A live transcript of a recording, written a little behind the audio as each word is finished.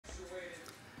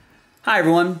Hi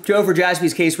everyone, Joe for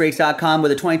JaspysCaseBreaks.com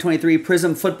with a 2023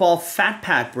 Prizm Football Fat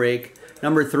Pack break,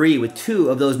 number 3, with 2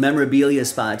 of those memorabilia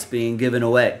spots being given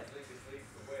away.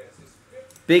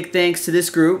 Big thanks to this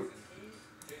group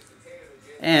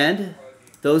and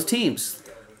those teams.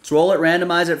 Let's roll it,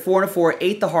 randomize it, 4 and a 4,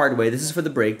 8 the hard way. This is for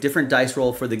the break, different dice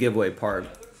roll for the giveaway part.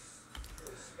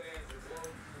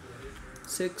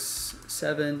 6,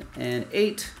 7, and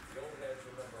 8.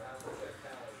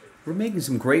 We're making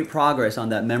some great progress on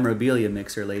that memorabilia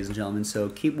mixer, ladies and gentlemen, so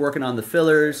keep working on the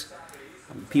fillers.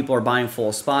 People are buying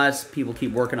full spots. People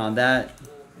keep working on that.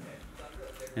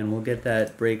 And we'll get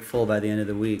that break full by the end of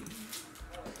the week.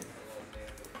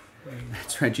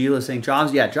 That's right, Gila's saying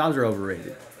jobs. Yeah, jobs are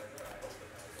overrated.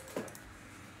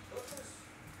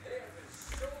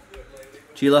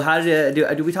 Gila, how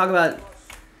did we talk about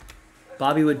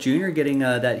Bobby Witt Jr. getting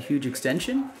that huge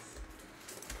extension?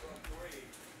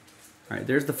 All right,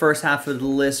 there's the first half of the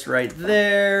list right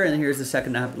there, and here's the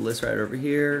second half of the list right over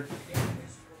here.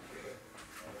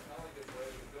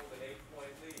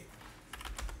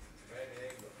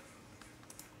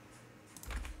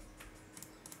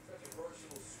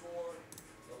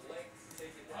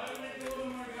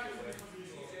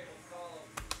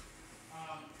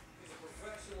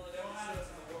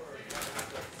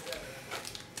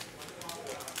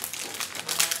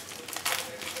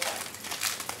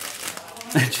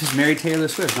 Just marry Taylor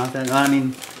Swift, not that. I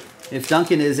mean, if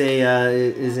Duncan is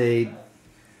a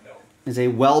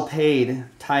well-paid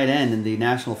tight end in the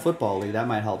National Football League, that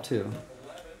might help too.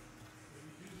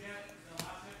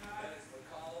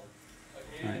 All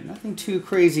right, nothing too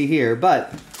crazy here,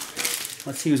 but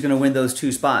let's see who's going to win those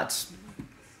 2 spots.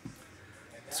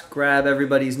 Let's grab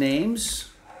everybody's names.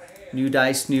 New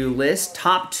dice, new list.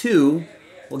 Top 2.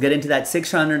 We'll get into that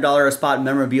 $600 a spot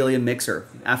memorabilia mixer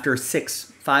after 6.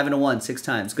 5 and a 1, 6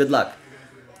 times. Good luck.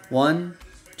 1,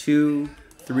 2,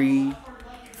 3,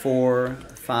 4,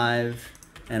 5,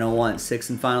 and a 1. 6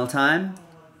 and final time.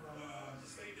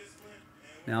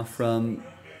 Now from...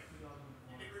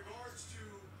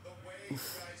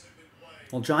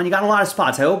 Well, John, you got a lot of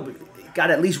spots. I hope you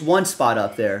got at least 1 spot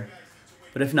up there.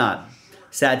 But if not,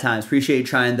 sad times. Appreciate you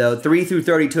trying, though. 3 through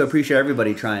 32, appreciate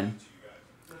everybody trying.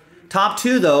 Top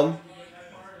 2, though,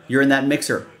 you're in that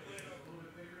mixer.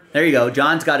 There you go.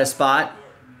 John's got a spot.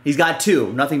 He's got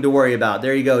 2. Nothing to worry about.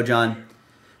 There you go, John.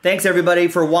 Thanks, everybody,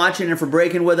 for watching and for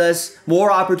breaking with us.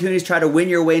 More opportunities to try to win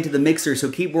your way into the mixer,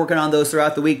 so keep working on those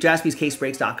throughout the week.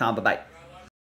 JaspysCaseBreaks.com. Bye-bye.